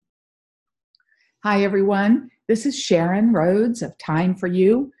Hi, everyone. This is Sharon Rhodes of Time for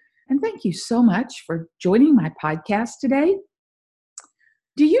You. And thank you so much for joining my podcast today.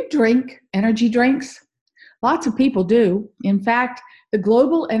 Do you drink energy drinks? Lots of people do. In fact, the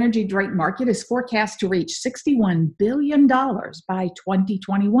global energy drink market is forecast to reach $61 billion by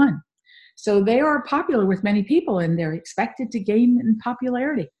 2021. So they are popular with many people and they're expected to gain in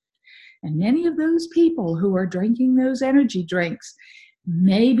popularity. And many of those people who are drinking those energy drinks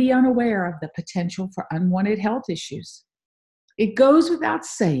may be unaware of the potential for unwanted health issues. It goes without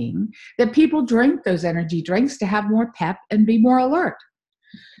saying that people drink those energy drinks to have more pep and be more alert.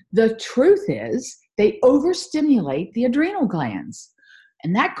 The truth is, they overstimulate the adrenal glands,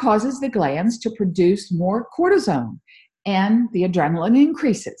 and that causes the glands to produce more cortisone, and the adrenaline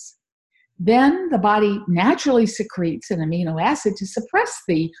increases. Then the body naturally secretes an amino acid to suppress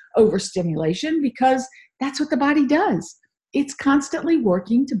the overstimulation because that's what the body does. It's constantly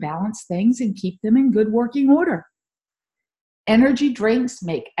working to balance things and keep them in good working order. Energy drinks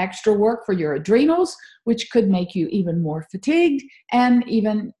make extra work for your adrenals, which could make you even more fatigued and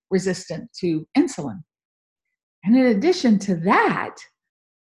even resistant to insulin. And in addition to that,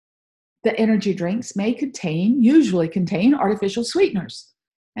 the energy drinks usually contain artificial sweeteners,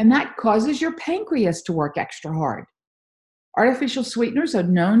 and that causes your pancreas to work extra hard. Artificial sweeteners are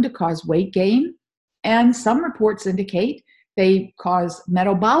known to cause weight gain, and some reports indicate they cause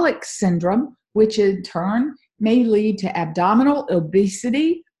metabolic syndrome, which in turn may lead to abdominal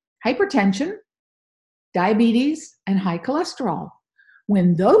obesity, hypertension, diabetes, and high cholesterol.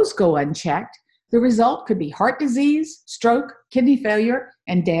 When those go unchecked, the result could be heart disease, stroke, kidney failure,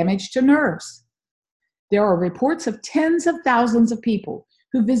 and damage to nerves. There are reports of tens of thousands of people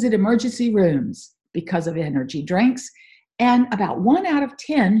who visit emergency rooms because of energy drinks, and about 1 out of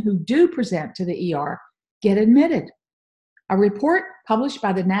 10 who do present to the ER get admitted. A report published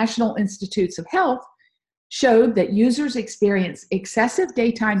by the National Institutes of Health showed that users experience excessive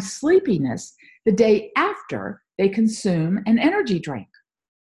daytime sleepiness the day after they consume an energy drink.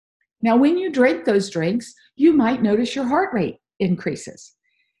 Now, when you drink those drinks, you might notice your heart rate increases.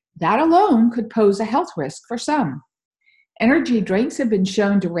 That alone could pose a health risk for some. Energy drinks have been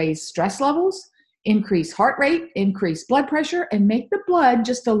shown to raise stress levels, increase heart rate, increase blood pressure, and make the blood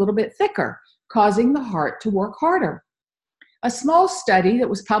just a little bit thicker, causing the heart to work harder. A small study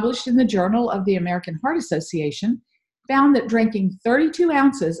that was published in the Journal of the American Heart Association found that drinking 32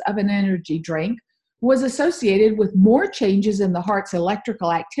 ounces of an energy drink was associated with more changes in the heart's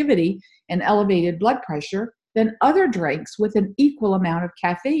electrical activity and elevated blood pressure than other drinks with an equal amount of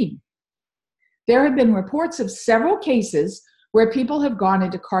caffeine. There have been reports of several cases where people have gone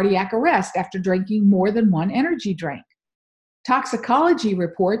into cardiac arrest after drinking more than one energy drink. Toxicology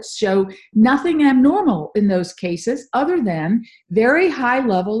reports show nothing abnormal in those cases other than very high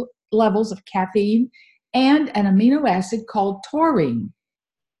levels of caffeine and an amino acid called taurine.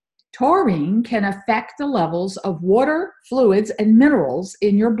 Taurine can affect the levels of water, fluids, and minerals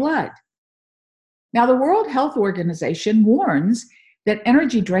in your blood. Now, the World Health Organization warns that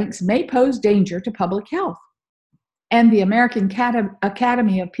energy drinks may pose danger to public health. And the American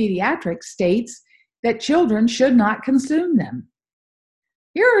Academy of Pediatrics states that children should not consume them.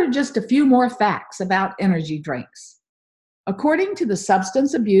 Here are just a few more facts about energy drinks. According to the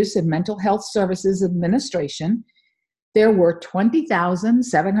Substance Abuse and Mental Health Services Administration, there were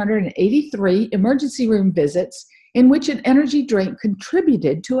 20,783 emergency room visits in which an energy drink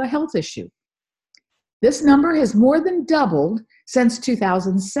contributed to a health issue. This number has more than doubled since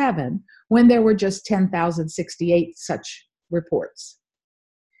 2007, when there were just 10,068 such reports.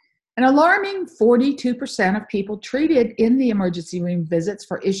 An alarming 42% of people treated in the emergency room visits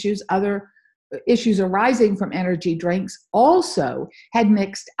for issues arising from energy drinks also had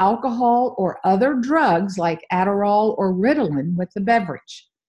mixed alcohol or other drugs like Adderall or Ritalin with the beverage.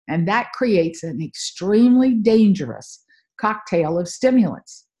 And that creates an extremely dangerous cocktail of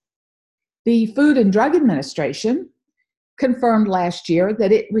stimulants. The Food and Drug Administration confirmed last year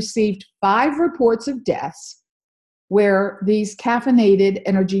that it received 5 reports of deaths where these caffeinated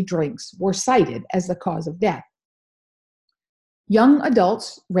energy drinks were cited as the cause of death. Young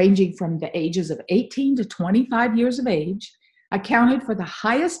adults ranging from the ages of 18 to 25 years of age accounted for the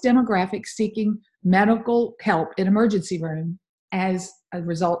highest demographic seeking medical help in emergency room as a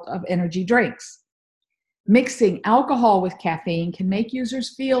result of energy drinks. Mixing alcohol with caffeine can make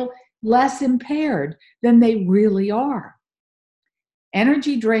users feel less impaired than they really are.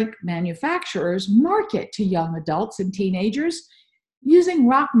 Energy drink manufacturers market to young adults and teenagers using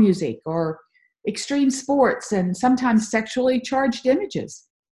rock music or extreme sports and sometimes sexually charged images.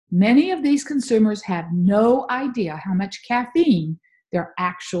 Many of these consumers have no idea how much caffeine they're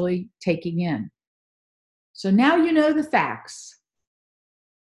actually taking in. So now you know the facts.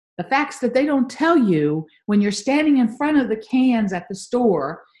 The facts that they don't tell you when you're standing in front of the cans at the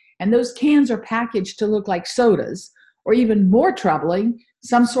store, and those cans are packaged to look like sodas, or even more troubling,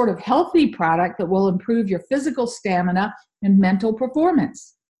 some sort of healthy product that will improve your physical stamina and mental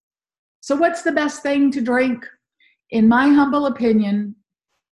performance. So what's the best thing to drink? In my humble opinion,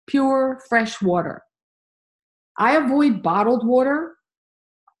 pure fresh water. I avoid bottled water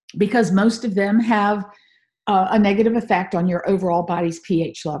because most of them have a negative effect on your overall body's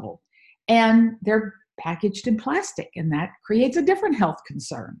pH level. And they're packaged in plastic, and that creates a different health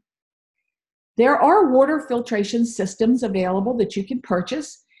concern. There are water filtration systems available that you can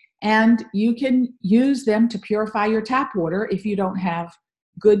purchase, and you can use them to purify your tap water if you don't have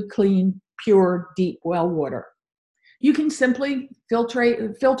good, clean, pure, deep well water. You can simply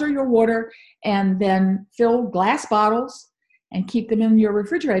filter your water and then fill glass bottles and keep them in your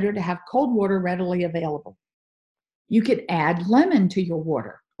refrigerator to have cold water readily available. You could add lemon to your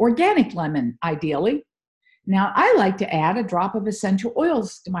water, organic lemon ideally. Now, I like to add a drop of essential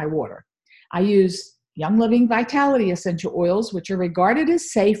oils to my water. I use Young Living Vitality essential oils, which are regarded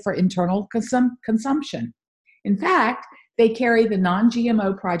as safe for internal consumption. In fact, they carry the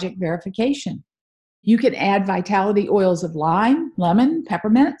non-GMO project verification. You can add vitality oils of lime, lemon,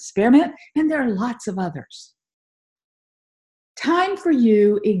 peppermint, spearmint, and there are lots of others. Time for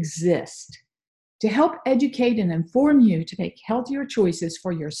You exists to help educate and inform you to make healthier choices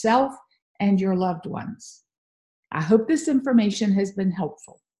for yourself and your loved ones. I hope this information has been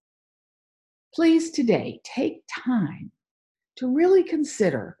helpful. Please today take time to really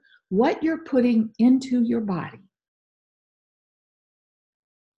consider what you're putting into your body,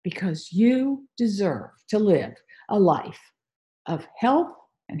 because you deserve to live a life of health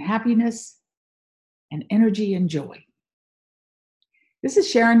and happiness and energy and joy. This is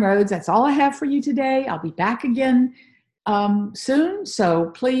Sharon Rhodes. That's all I have for you today. I'll be back again soon, so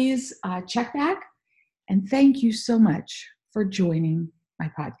please check back. And thank you so much for joining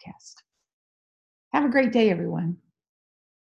my podcast. Have a great day, everyone.